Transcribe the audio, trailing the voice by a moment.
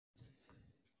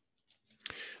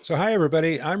So, hi,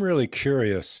 everybody. I'm really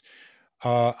curious.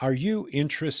 Are you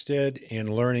interested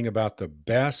in learning about the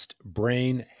best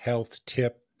brain health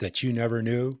tip that you never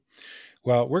knew?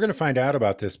 Well, we're going to find out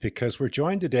about this because we're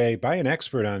joined today by an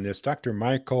expert on this, Dr.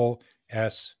 Michael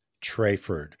S.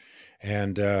 Trayford.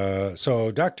 And so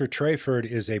Dr. Trayford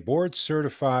is board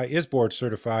certified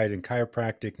in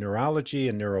chiropractic neurology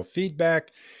and neurofeedback.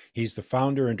 He's the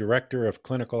founder and director of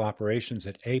clinical operations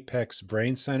at Apex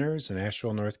Brain Centers in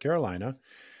Asheville, North Carolina.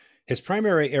 His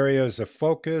primary areas of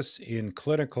focus in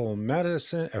clinical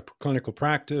medicine, clinical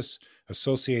practice,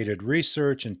 associated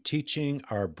research, and teaching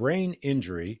are brain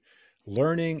injury,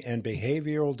 learning and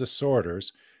behavioral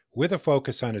disorders, with a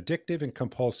focus on addictive and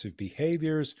compulsive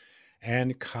behaviors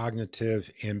and cognitive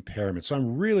impairment. So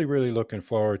I'm really looking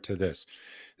forward to this.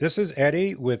 This is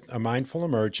Eddie with A Mindful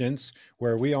Emergence,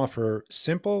 where we offer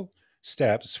simple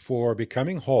steps for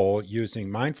becoming whole using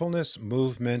mindfulness,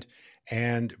 movement,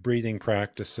 and breathing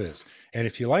practices. And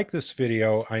if you like this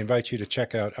video, I invite you to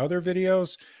check out other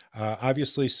videos.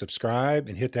 Obviously, subscribe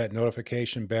and hit that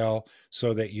notification bell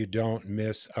so that you don't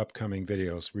miss upcoming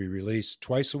videos. We release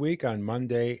twice a week on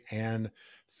Monday and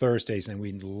Thursdays, and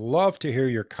we'd love to hear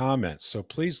your comments. So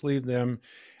please leave them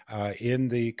in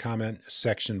the comment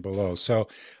section below. So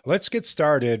let's get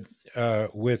started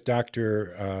with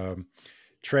Dr.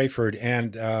 Trayford.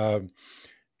 And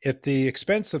at the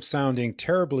expense of sounding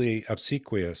terribly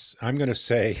obsequious, I'm going to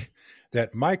say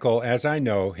that Michael, as I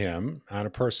know him on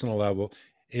a personal level,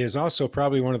 is also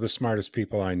probably one of the smartest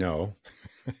people I know.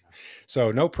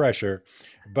 So no pressure,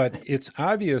 but it's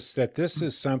obvious that this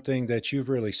is something that you've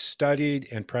really studied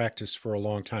and practiced for a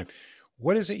long time.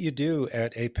 What is it you do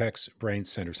at Apex Brain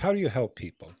Centers? How do you help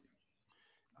people?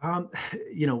 Um,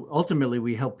 ultimately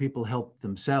we help people help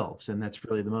themselves, and that's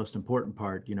really the most important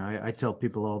part. I tell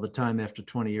people all the time after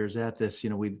 20 years at this,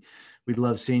 we'd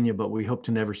love seeing you, but we hope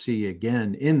to never see you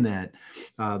again. In that,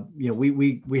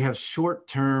 we have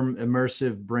short-term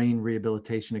immersive brain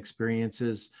rehabilitation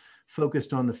experiences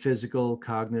focused on the physical,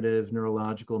 cognitive,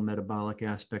 neurological, metabolic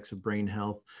aspects of brain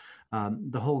health,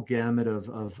 the whole gamut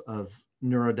of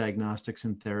neurodiagnostics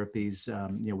and therapies.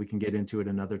 We can get into it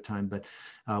another time, but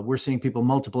we're seeing people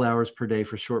multiple hours per day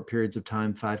for short periods of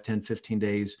time, 5, 10, 15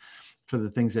 days, for the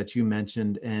things that you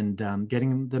mentioned, and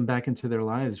getting them back into their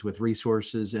lives with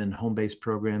resources and home-based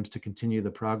programs to continue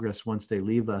the progress once they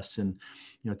leave us. And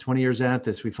 20 years at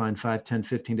this, we find 5, 10,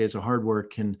 15 days of hard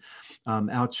work can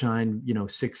outshine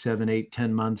 6, 7, 8,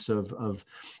 10 months of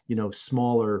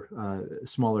smaller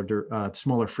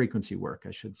frequency work,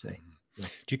 I should say. Yeah.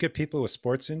 Do you get people with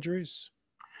sports injuries?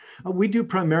 We do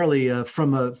primarily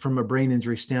from a brain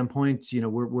injury standpoint.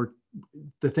 We're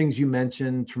the things you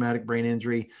mentioned: traumatic brain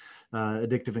injury,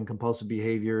 addictive and compulsive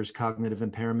behaviors, cognitive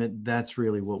impairment. That's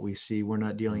really what we see. We're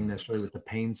not dealing necessarily with the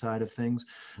pain side of things,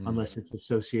 Mm, unless it's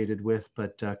associated with,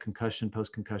 but concussion,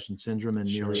 post-concussion syndrome, and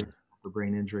nearly sure. for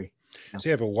brain injury. Yeah, So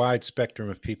you have a wide spectrum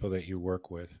of people that you work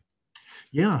with.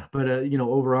 yeah. But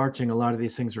overarching, a lot of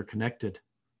these things are connected.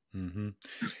 Hmm.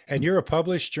 And you're a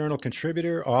published journal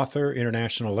contributor, author,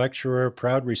 international lecturer,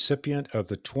 proud recipient of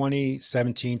the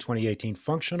 2017-2018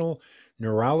 Functional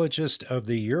Neurologist of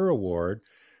the Year Award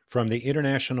from the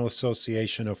International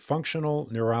Association of Functional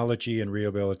Neurology and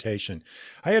Rehabilitation.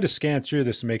 I had to scan through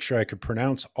this and make sure I could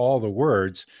pronounce all the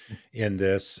words in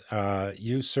this.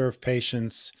 You serve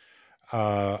patients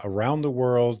around the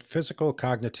world, physical,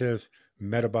 cognitive,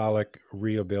 metabolic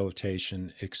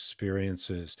rehabilitation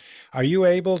experiences. Are you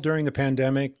able during the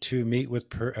pandemic to meet with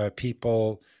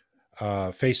people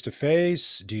face to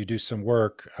face? Do you do some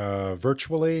work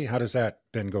virtually? How does that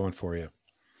been going for you?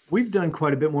 We've done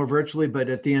quite a bit more virtually, but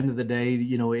at the end of the day,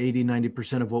 80,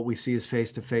 90% of what we see is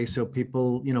face to face. So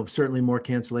people, certainly more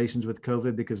cancellations with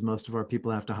COVID because most of our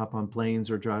people have to hop on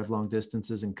planes or drive long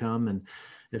distances and come. And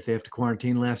if they have to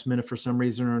quarantine last minute for some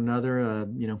reason or another,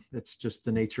 it's just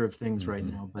the nature of things right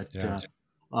Hmm. now. But Yeah.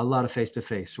 a lot of face to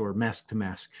face or mask to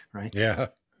mask, right? Yeah,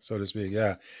 so to speak.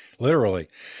 Yeah, literally.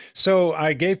 So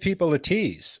I gave people a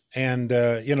tease. And,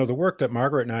 the work that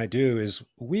Margaret and I do is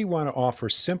we want to offer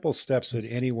simple steps that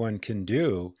anyone can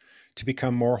do to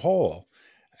become more whole.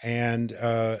 And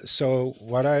so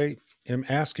what I am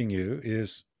asking you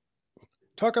is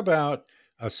talk about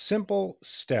a simple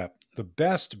step, the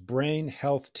best brain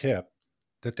health tip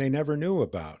that they never knew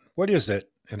about. What is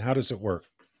it and how does it work?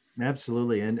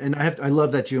 Absolutely. And I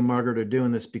love that you and Margaret are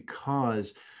doing this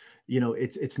because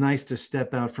it's nice to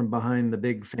step out from behind the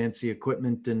big fancy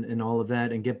equipment and all of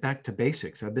that and get back to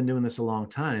basics. I've been doing this a long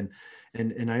time,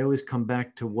 and I always come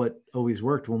back to what always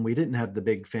worked when we didn't have the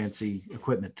big fancy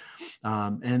equipment.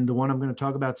 And the one I'm going to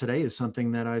talk about today is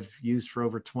something that I've used for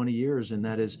over 20 years, and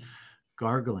that is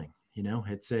gargling.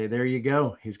 It's a, there you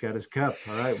go. He's got his cup.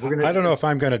 All right. I don't know if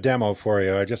I'm going to demo for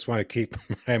you. I just want to keep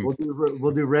my.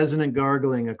 We'll do resonant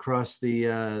gargling across the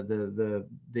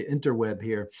interweb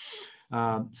here.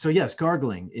 So yes,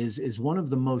 gargling is one of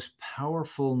the most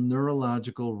powerful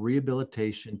neurological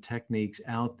rehabilitation techniques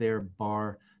out there,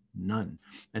 bar none.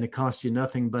 And it costs you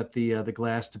nothing but the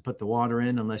glass to put the water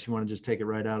in, unless you want to just take it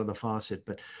right out of the faucet.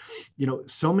 But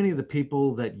so many of the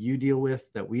people that you deal with,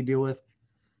 that we deal with,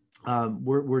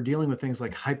 we're dealing with things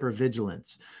like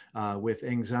hypervigilance, with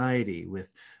anxiety, with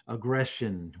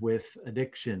aggression, with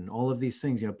addiction, all of these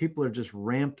things. People are just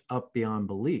ramped up beyond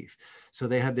belief. So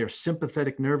they have their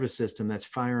sympathetic nervous system that's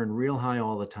firing real high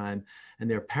all the time, and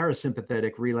their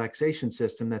parasympathetic relaxation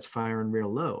system that's firing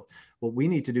real low. What we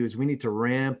need to do is we need to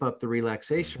ramp up the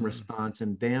relaxation response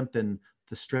and dampen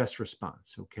the stress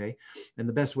response. Okay. And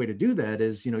the best way to do that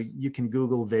is, you can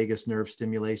Google vagus nerve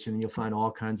stimulation and you'll find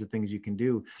all kinds of things you can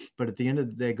do. But at the end of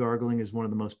the day, gargling is one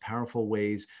of the most powerful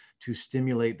ways to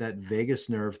stimulate that vagus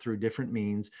nerve through different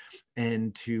means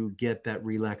and to get that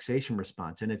relaxation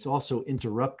response. And it's also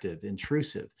interruptive,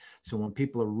 intrusive. So when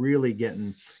people are really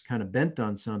getting kind of bent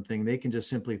on something, they can just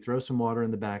simply throw some water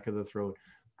in the back of the throat,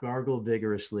 gargle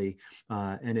vigorously,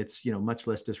 and it's much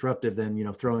less disruptive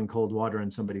than throwing cold water in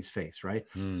somebody's face, right?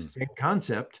 Same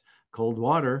concept. Cold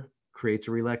water creates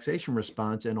a relaxation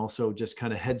response and also just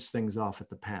kind of heads things off at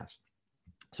the pass.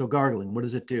 So gargling, what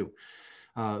does it do?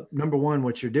 Number one,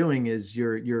 what you're doing is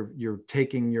you're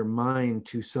taking your mind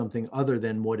to something other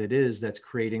than what it is that's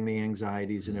creating the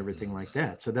anxieties and everything like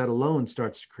that. So that alone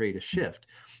starts to create a shift.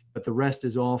 But the rest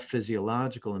is all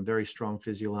physiological and very strong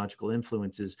physiological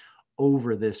influences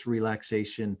over this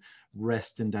relaxation,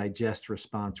 rest and digest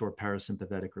response or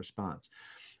parasympathetic response.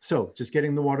 So just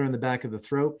getting the water in the back of the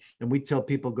throat, and we tell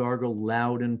people gargle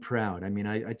loud and proud. I mean,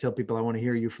 I tell people I want to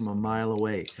hear you from a mile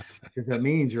away, because that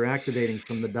means you're activating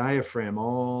from the diaphragm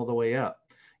all the way up.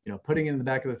 Putting it in the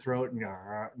back of the throat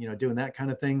and doing that kind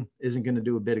of thing isn't going to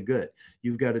do a bit of good.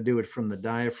 You've got to do it from the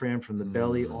diaphragm, from the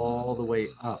belly all the way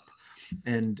up,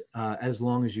 and as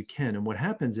long as you can. And what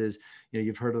happens is,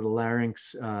 you've heard of the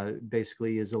larynx,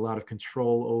 basically is a lot of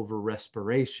control over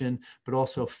respiration, but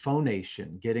also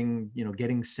phonation,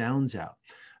 getting sounds out.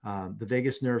 The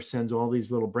vagus nerve sends all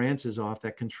these little branches off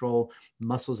that control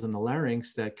muscles in the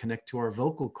larynx that connect to our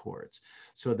vocal cords.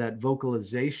 So that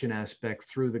vocalization aspect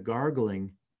through the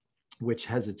gargling, which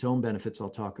has its own benefits I'll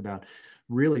talk about,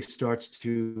 really starts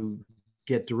to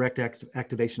get direct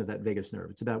activation of that vagus nerve.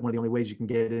 It's about one of the only ways you can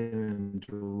get in and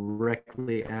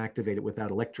directly activate it without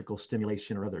electrical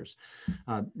stimulation or others.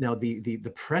 Now, the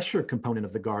pressure component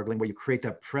of the gargling, where you create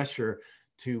that pressure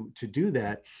to do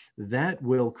that, that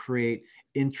will create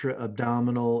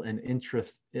intra-abdominal and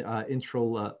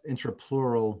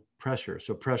intrapleural pressure.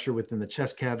 So pressure within the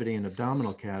chest cavity and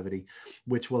abdominal cavity,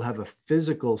 which will have a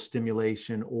physical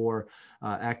stimulation or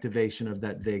activation of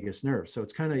that vagus nerve. So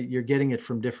it's kind of, you're getting it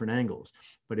from different angles,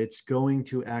 but it's going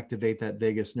to activate that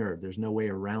vagus nerve. There's no way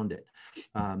around it.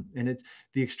 And it's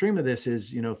the extreme of this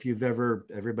is, if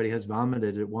everybody has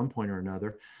vomited at one point or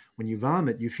another. When you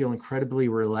vomit, you feel incredibly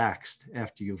relaxed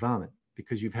after you vomit,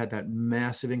 because you've had that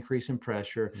massive increase in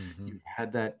pressure. You've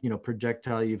had that,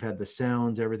 projectile, you've had the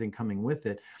sounds, everything coming with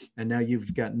it. And now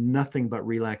you've got nothing but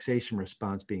relaxation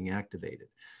response being activated.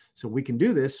 So we can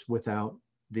do this without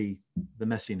the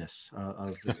messiness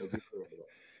of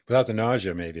Without the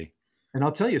nausea, maybe. And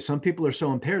I'll tell you, some people are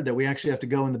so impaired that we actually have to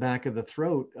go in the back of the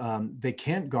throat. They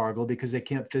can't gargle because they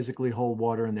can't physically hold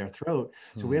water in their throat.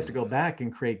 So we have to go back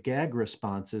and create gag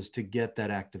responses to get that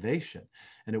activation.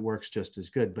 And it works just as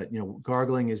good. But,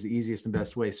 gargling is the easiest and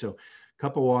best way. So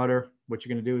cup of water, what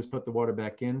you're going to do is put the water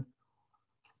back in.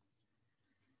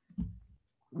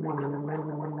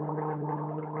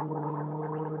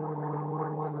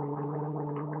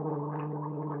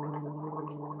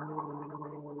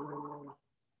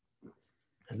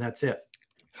 And that's it.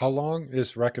 How long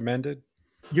is recommended?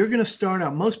 You're going to start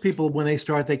out, most people, when they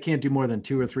start, they can't do more than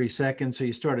 2 or 3 seconds. So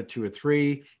you start at 2 or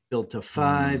 3, build to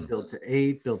 5, build to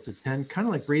 8, build to 10, kind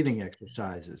of like breathing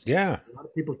exercises. Yeah. A lot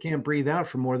of people can't breathe out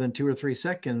for more than 2 or 3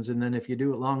 seconds. And then if you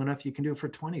do it long enough, you can do it for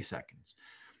 20 seconds.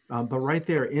 But right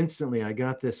there, instantly, I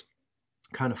got this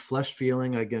kind of flushed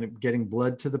feeling. I getting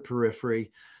blood to the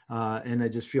periphery. And I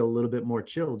just feel a little bit more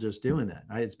chill just doing that.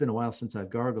 It's been a while since I've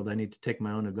gargled. I need to take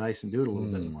my own advice and do it a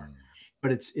little bit more.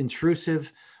 But it's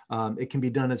intrusive. It can be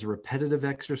done as a repetitive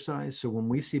exercise. So when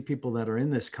we see people that are in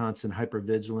this constant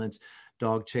hypervigilance,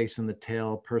 dog chasing the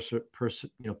tail,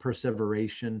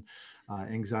 perseveration,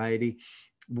 anxiety,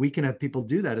 we can have people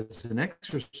do that as an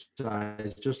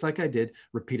exercise, just like I did,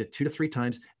 repeat it 2 to 3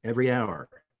 times every hour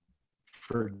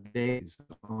for days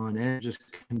on end, just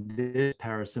conditioned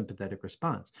parasympathetic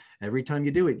response. Every time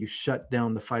you do it, you shut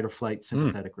down the fight or flight Hmm.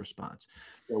 sympathetic response.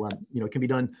 So, it can be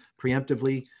done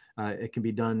preemptively. It can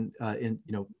be done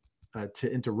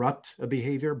to interrupt a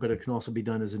behavior, but it can also be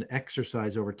done as an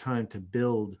exercise over time to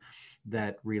build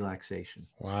that relaxation.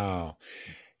 Wow.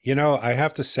 I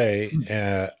have to say,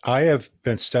 I have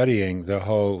been studying the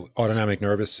whole autonomic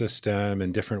nervous system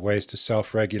and different ways to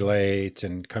self regulate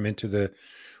and come into the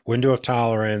window of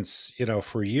tolerance,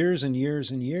 for years and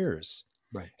years and years.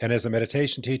 Right. And as a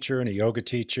meditation teacher and a yoga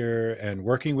teacher and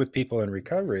working with people in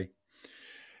recovery,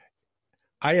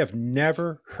 I have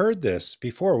never heard this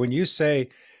before. When you say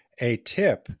a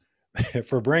tip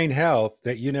for brain health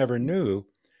that you never knew,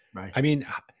 Right. I mean,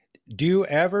 do you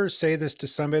ever say this to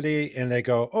somebody and they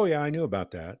go, "Oh yeah, I knew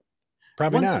about that"?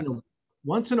 Probably Once in not. a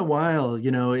once in a while,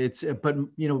 it's but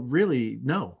really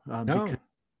no, because No,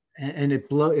 and it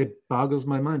boggles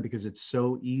my mind because it's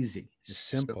so easy. It's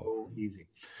simple. so easy.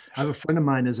 I have a friend of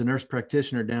mine as a nurse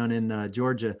practitioner down in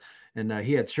Georgia, and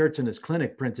he had shirts in his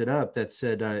clinic printed up that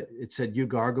said it said "You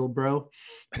gargle, bro,"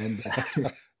 and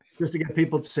just to get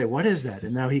people to say, "What is that?"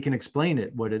 And now he can explain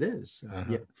it what it is. Yeah.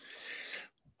 Uh-huh.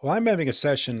 Well, I'm having a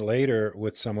session later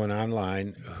with someone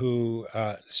online who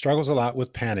struggles a lot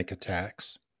with panic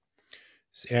attacks.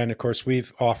 And of course,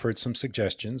 we've offered some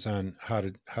suggestions on how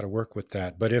to work with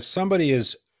that. But if somebody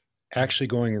is actually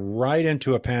going right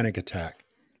into a panic attack,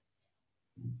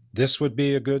 this would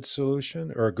be a good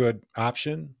solution or a good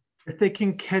option. If they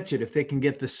can catch it, if they can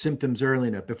get the symptoms early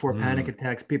enough before panic Mm,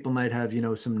 attacks, people might have,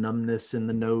 some numbness in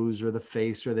the nose or the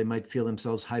face, or they might feel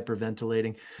themselves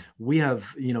hyperventilating. We have,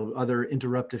 other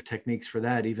interruptive techniques for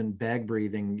that. Even bag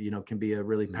breathing, can be a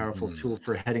really powerful mhm. tool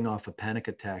for heading off a panic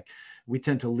attack. We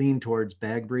tend to lean towards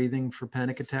bag breathing for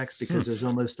panic attacks Hmm. because there's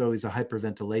almost always a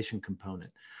hyperventilation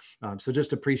component. So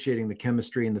just appreciating the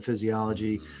chemistry and the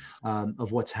physiology Mm,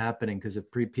 of what's happening, because if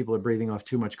people are breathing off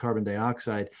too much carbon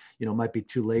dioxide, it might be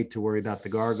too late to worry about the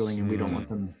gargling, and we don't mm. want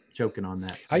them choking on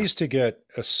that. I Yeah. used to get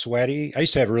a sweaty. I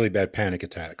used to have really bad panic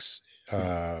attacks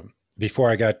Yeah. before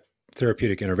I got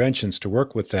therapeutic interventions to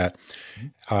work with that.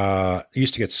 Mhm. I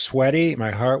used to get sweaty.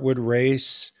 My heart would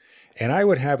race, and I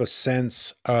would have a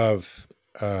sense of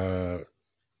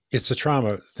it's a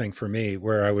trauma thing for me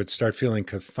where I would start feeling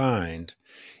confined.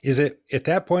 Is it at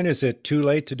that point? Is it too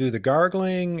late to do the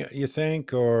gargling? You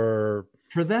think, or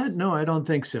For that, no, I don't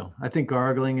think so. I think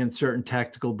gargling and certain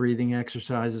tactical breathing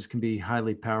exercises can be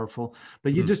highly powerful.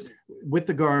 But hmm, with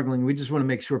the gargling, we just want to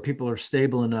make sure people are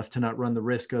stable enough to not run the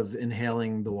risk of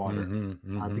inhaling the water.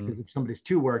 mm-hmm, mm-hmm. Because if somebody's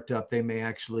too worked up, they may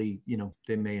actually,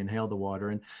 they may inhale the water,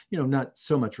 and not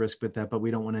so much risk with that. But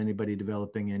we don't want anybody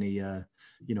developing any,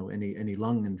 any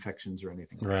lung infections or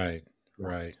anything like that. Right, Yeah.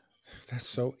 right. That's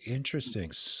so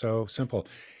interesting. So simple.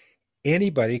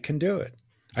 Anybody can do it.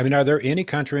 I mean, are there any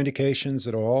contraindications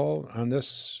at all on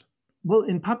this? Well,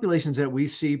 in populations that we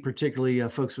see, particularly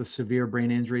folks with severe brain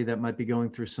injury that might be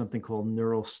going through something called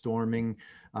neural storming,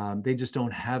 they just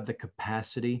don't have the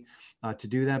capacity to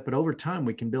do that. But over time,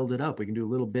 we can build it up. We can do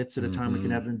little bits at a time. We can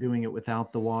Mm-hmm. have them doing it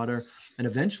without the water, and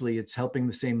eventually, it's helping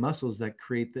the same muscles that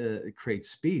create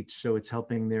speech. So it's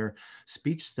helping their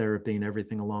speech therapy and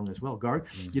everything along as well.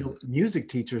 Mm-hmm. Music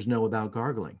teachers know about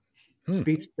gargling. Hmm.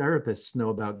 Speech therapists know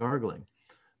about gargling.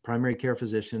 Primary care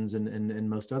physicians and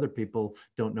most other people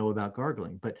don't know about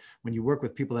gargling. But when you work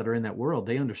with people that are in that world,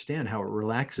 they understand how it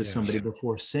relaxes Yeah. somebody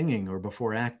before singing or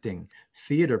before acting.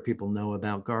 Theater people know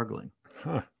about gargling.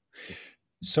 Huh.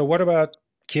 So, what about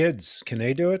kids? Can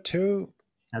they do it too?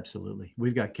 Absolutely.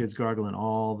 We've got kids gargling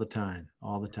all the time.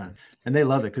 And they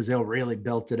love it because they'll really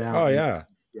belt it Oh, out. And yeah.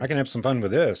 yeah, I can have some fun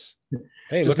with this.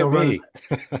 Hey, just look at me.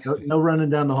 no running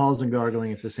down the halls and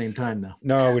gargling at the same time, though.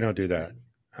 No, we don't do that.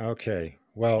 Okay.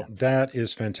 Well, Yeah. that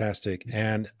is fantastic.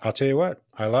 And I'll tell you what,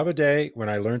 I love a day when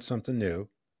I learn something new.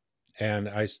 And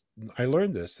I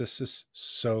learned this. This is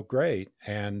so great.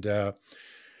 And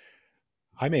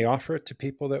I may offer it to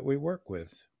people that we work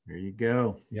with. There you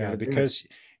go. You got Yeah, to do it. because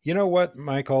you know what,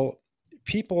 Michael?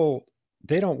 People,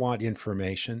 they don't want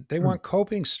information. They Mm. want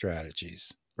coping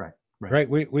strategies, Right, right, right?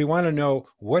 We want to know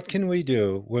what can we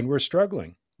do when we're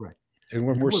struggling right. and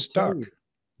when And I we're will tell you, stuck.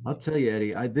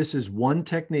 Eddie, this is one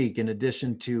technique in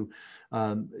addition to,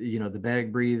 the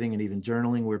bag breathing and even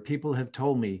journaling, where people have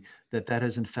told me that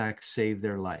has in fact saved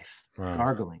their life. Wow.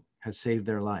 Gargling has saved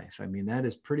their life. I mean, that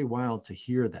is pretty wild to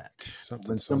hear that. Something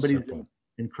When so somebody's simple.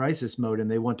 in crisis mode and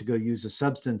they want to go use a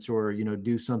substance or,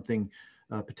 do something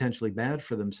potentially bad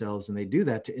for themselves, and they do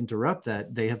that to interrupt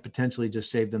that, they have potentially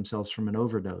just saved themselves from an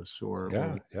overdose Yeah,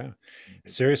 or yeah.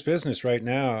 Serious business right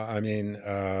now. I mean,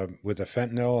 with the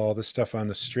fentanyl, all this stuff on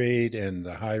the street and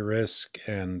the high risk,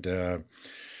 and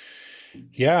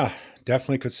yeah,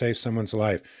 definitely could save someone's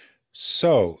life.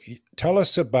 So tell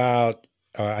us about,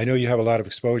 I know you have a lot of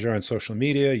exposure on social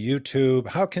media, YouTube.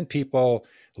 How can people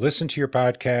listen to your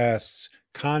podcasts,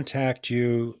 contact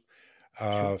you,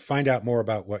 sure. find out more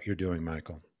about what you're doing,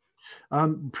 Michael?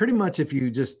 Pretty much if you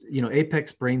just,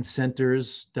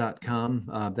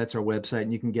 apexbraincenters.com, that's our website,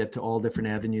 and you can get to all different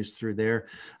avenues through there.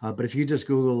 But if you just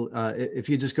Google, if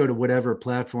you just go to whatever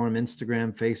platform,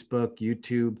 Instagram, Facebook,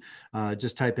 YouTube,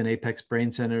 just type in Apex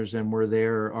Brain Centers and we're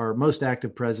there. Our most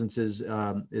active presence is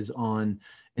on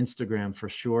Instagram for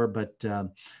sure. But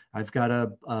I've got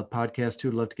a podcast too.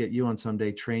 I'd love to get you on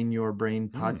someday, Hmm.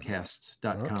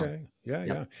 trainyourbrainpodcast.com. Okay. Yeah, Yep.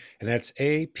 yeah. And that's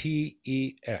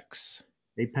APEX.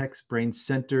 Apex Brain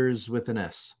Centers with an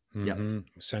S. Yep.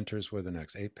 Mm-hmm. Centers with an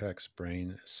X, Apex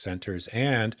Brain Centers.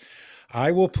 And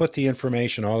I will put the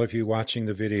information, all of you watching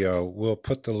the video, will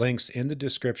put the links in the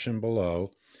description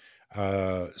below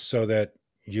so that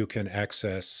you can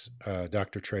access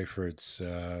Dr. Trayford's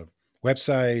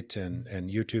website and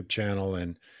YouTube channel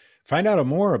and find out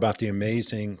more about the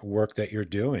amazing work that you're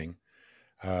doing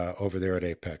over there at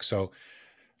Apex. So,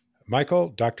 Michael,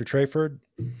 Dr. Trayford,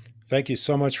 thank you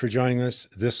so much for joining us.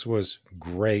 This was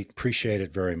great. Appreciate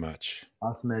it very much.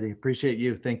 Awesome, Eddie. Appreciate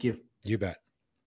you. Thank you. You bet.